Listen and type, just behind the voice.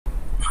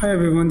Hi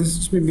everyone, this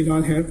is me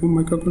Bilal here from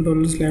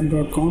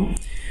microcontrollerslab.com.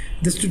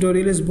 This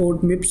tutorial is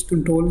about MIPS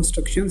control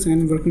instructions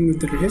and working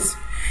with the RIS,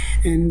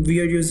 and we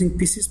are using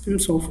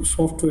pcspim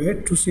software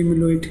to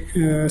simulate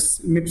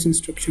MIPS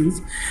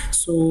instructions.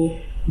 So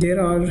there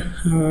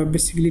are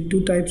basically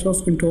two types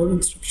of control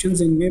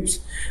instructions in MIPS.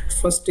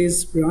 First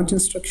is branch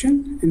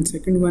instruction and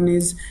second one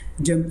is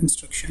jump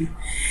instruction.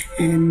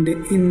 And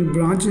in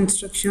branch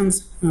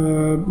instructions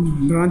are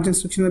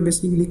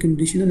basically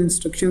conditional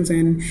instructions,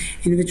 and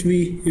in which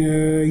we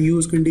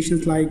use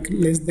conditions like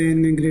less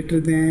than, greater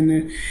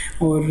than,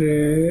 or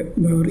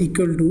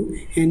equal to.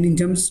 And in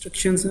jump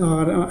instructions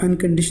are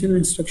unconditional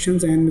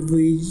instructions, and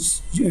we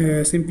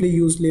simply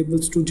use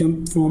labels to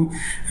jump from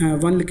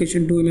one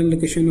location to another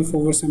location of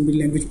our assembly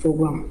language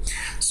program.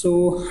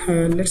 So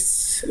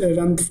let's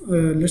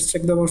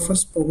check our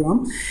first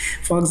program.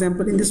 For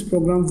example, in this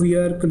program we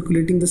are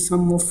calculating the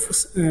sum of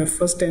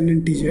first 10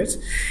 integers.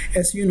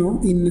 As you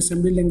know, in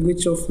assembly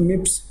language of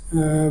MIPS,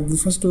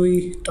 first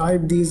we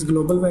type these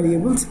global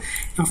variables.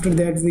 After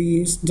that,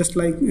 we just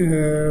like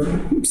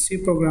C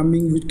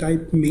programming, we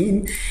type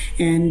main,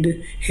 and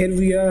here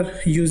we are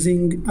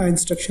using an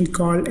instruction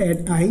called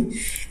add I.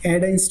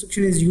 Add I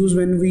instruction is used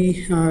when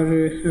we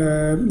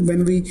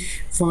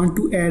want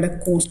to add a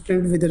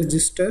constant with a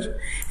register,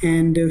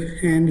 and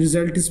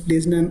result is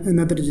placed in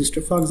another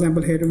register. For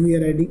example, here we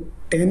are adding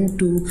 10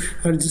 to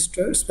a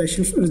register,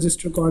 special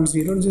register called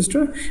 0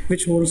 register,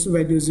 which holds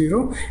value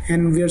 0,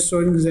 and we are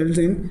storing results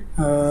in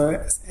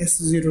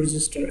S0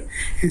 register.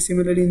 And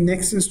similarly,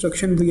 next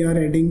instruction we are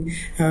adding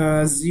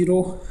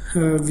 0,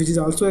 which is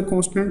also a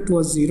constant, to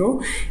a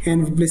 0,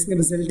 and placing a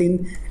result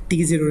in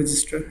T0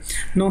 register.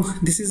 Now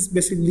this is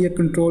basically a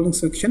control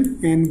instruction,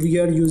 and we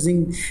are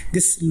using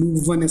this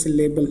loop 1 as a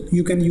label.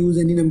 You can use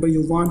any number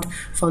you want.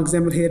 For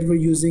example, here we're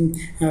using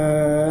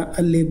a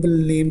label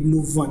named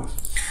loop 1.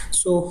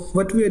 So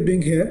what we are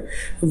doing here,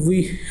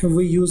 we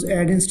use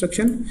add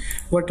instruction.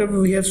 Whatever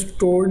we have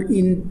stored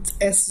in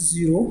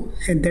S0,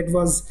 and that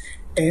was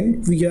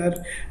 10, we are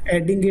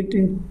adding it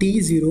in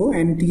T0,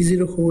 and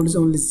T0 holds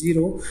only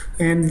 0,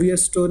 and we are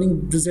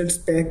storing results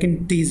back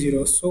in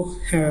T0. So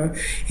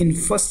in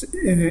first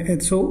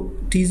so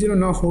T0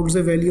 now holds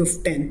a value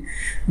of 10.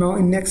 Now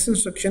in next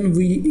instruction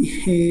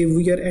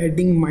we are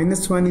adding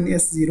 -1 in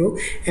S0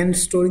 and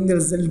storing the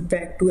result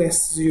back to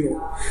S0.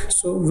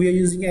 So we are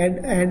using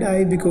add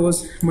I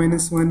because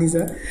 -1 is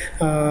a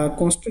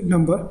constant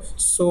number.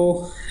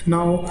 So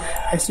now,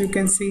 as you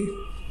can see,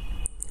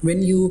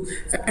 when you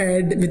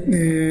add with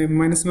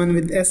 -1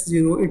 with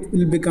S0, it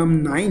will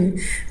become 9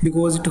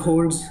 because it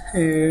holds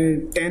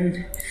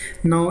 10.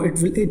 Now it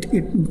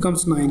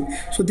becomes 9.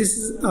 So this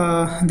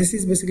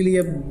is basically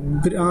a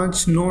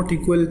branch not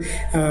equal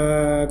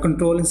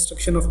control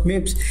instruction of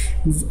MIPS.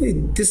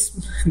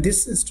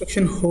 This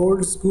instruction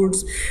holds good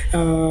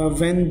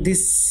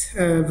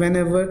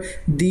whenever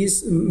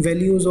these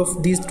values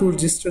of these two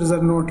registers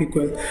are not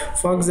equal.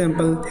 For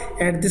example,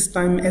 at this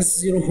time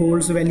S0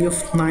 holds a value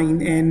of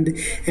 9,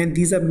 and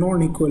these are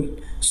non-equal.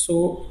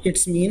 So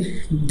it's mean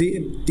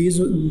these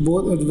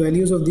both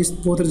values of these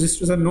both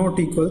registers are not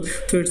equal.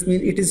 So it's mean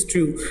it is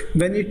true.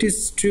 When it is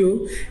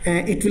true,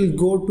 it will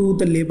go to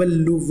the label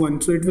loop 1.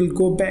 So it will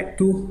go back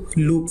to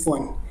loop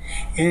 1.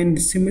 And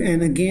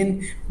again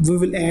we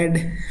will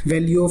add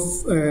value of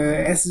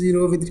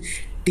S0 with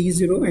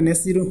T0, and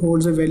S0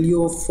 holds a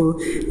value of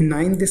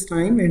 9 this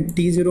time, and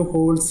T0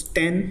 holds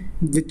 10,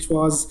 which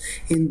was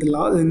in the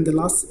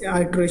last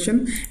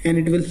iteration, and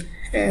it will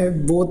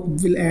both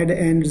will add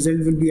and result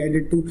will be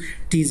added to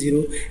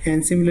T0.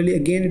 And similarly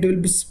again it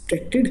will be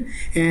subtracted,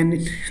 and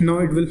now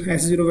it will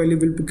S0 value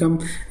will become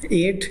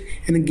 8,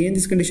 and again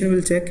this condition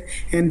will check,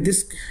 and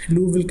this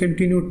loop will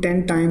continue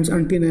 10 times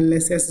until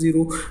unless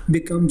S0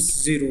 becomes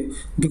 0,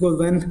 because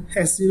when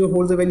S0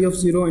 holds a value of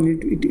 0, and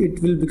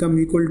it will become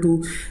equal to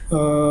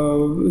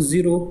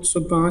 0,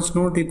 so branch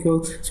not equal,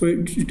 so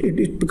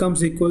it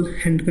becomes equal,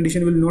 and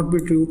condition will not be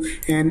true,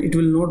 and it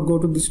will not go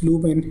to this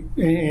loop,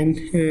 and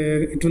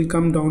it will come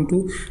down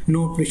to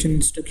no operation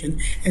instruction.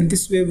 And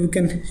this way we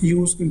can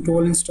use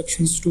control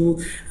instructions to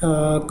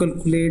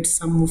calculate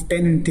sum of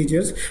 10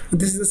 integers.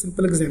 This is a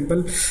simple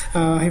example.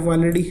 I have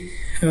already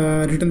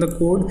written the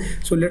code,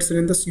 so let's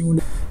run the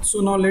simulation.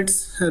 So now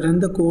let's run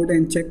the code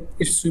and check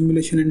its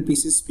simulation in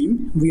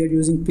pcspim. We are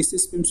using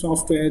pcspim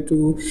software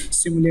to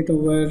simulate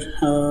our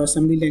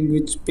assembly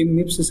language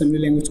MIPS assembly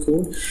language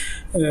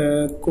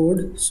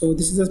code. So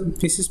this is a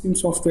pcspim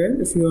software.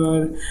 If you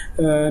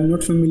are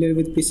not familiar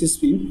with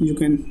pcspim, you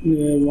can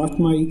watch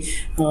my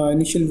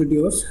initial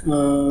videos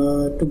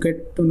to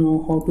get to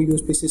know how to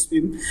use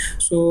pcspim.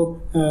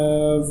 So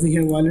we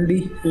have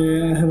already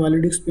I have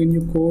already explained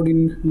you code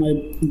in my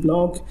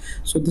blog.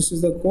 So this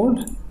is the code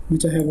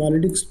which I have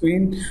already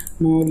explained.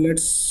 Now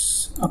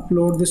let's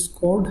upload this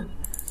code.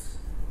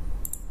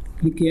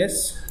 click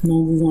yes. Now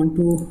we want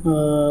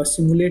to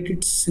simulate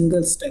it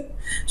single step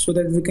so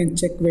that we can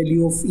check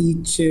value of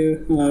each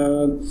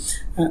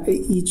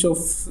of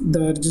the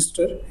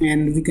register,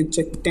 and we can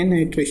check 10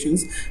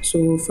 iterations.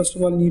 So first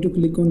of all, need to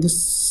click on this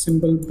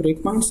symbol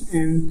breakpoints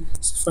and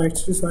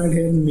specified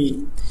here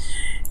main.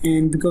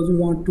 And because we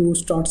want to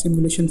start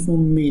simulation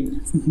from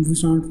main, we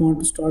don't want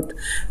to start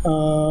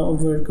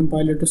our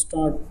compiler to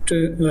start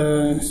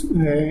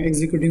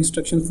executing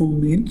instructions from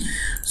main.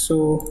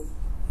 So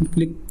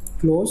click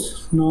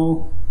close.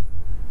 Now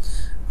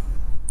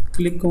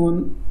click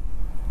on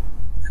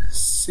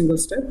single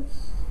step.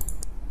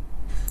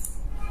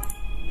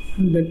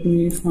 Let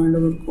me find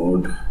our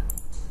code.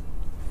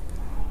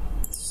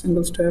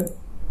 Single step,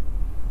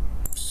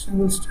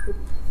 single step.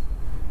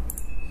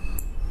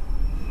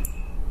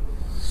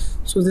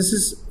 So this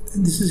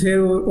is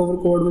here our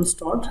code will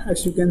start.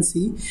 As you can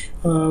see,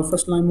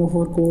 first line of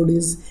our code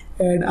is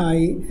add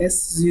I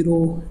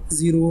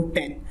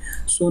S0010.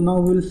 So now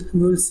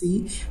we'll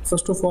see,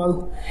 first of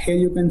all, here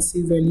you can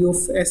see value of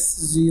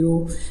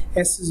S0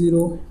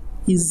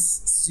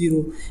 is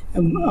 0.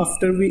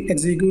 After we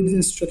execute the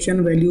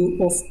instruction, value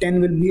of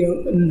 10 will be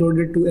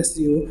loaded to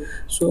S0.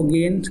 So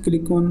again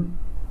click on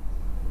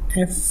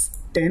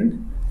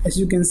F10. As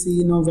you can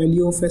see, now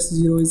value of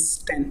S0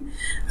 is 10.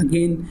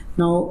 Again,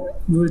 now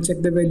we will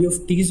check the value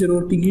of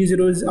T0.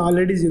 T0 is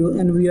already 0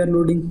 and we are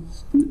loading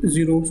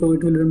 0, so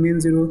it will remain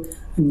 0.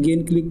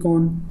 Again click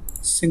on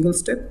single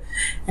step,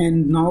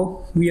 and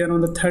now we are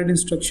on the third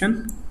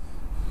instruction.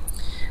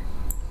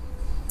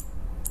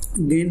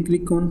 Again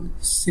click on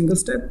single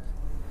step,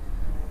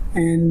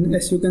 and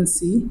as you can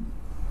see,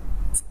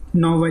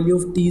 now value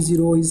of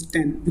T0 is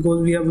 10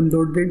 because we have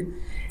loaded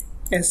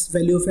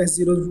value of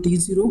S0 to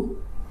T0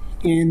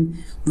 and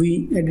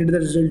we added the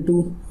result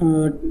to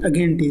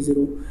again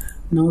T0.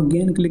 Now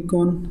again click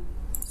on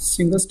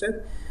single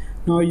step.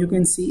 Now you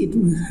can see it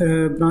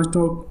branched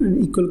out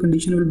equal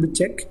condition will be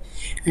checked,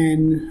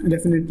 and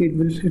definitely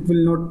it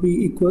will not be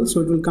equal,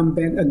 so it will come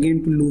back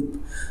again to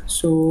loop.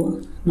 So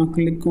now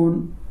click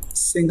on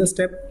single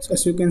step. So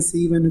as you can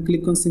see, when you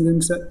click on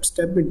single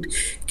step, it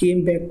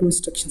came back to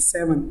instruction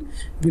 7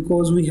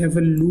 because we have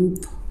a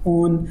loop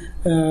on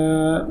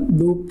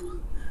loop.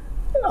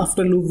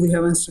 After loop we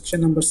have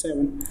instruction number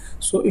 7,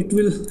 so it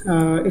will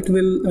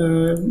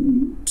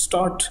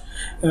start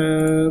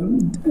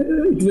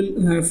it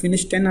will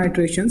finish 10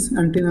 iterations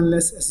until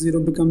unless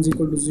S0 becomes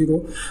equal to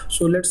 0.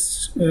 So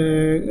let's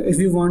if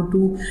you want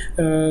to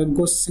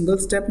go single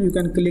step, you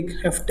can click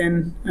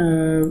F10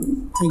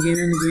 again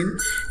and again,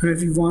 and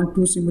if you want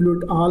to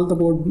simulate all the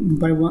code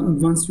by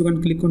once, you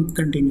can click on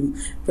continue.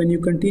 When you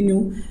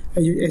continue,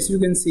 as you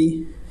can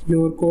see,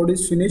 your code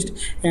is finished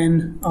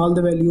and all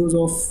the values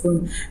of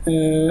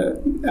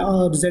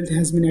our result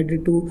has been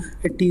added to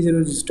a T0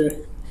 register.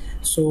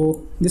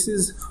 So this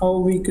is how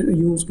we can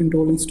use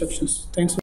control instructions. Thanks for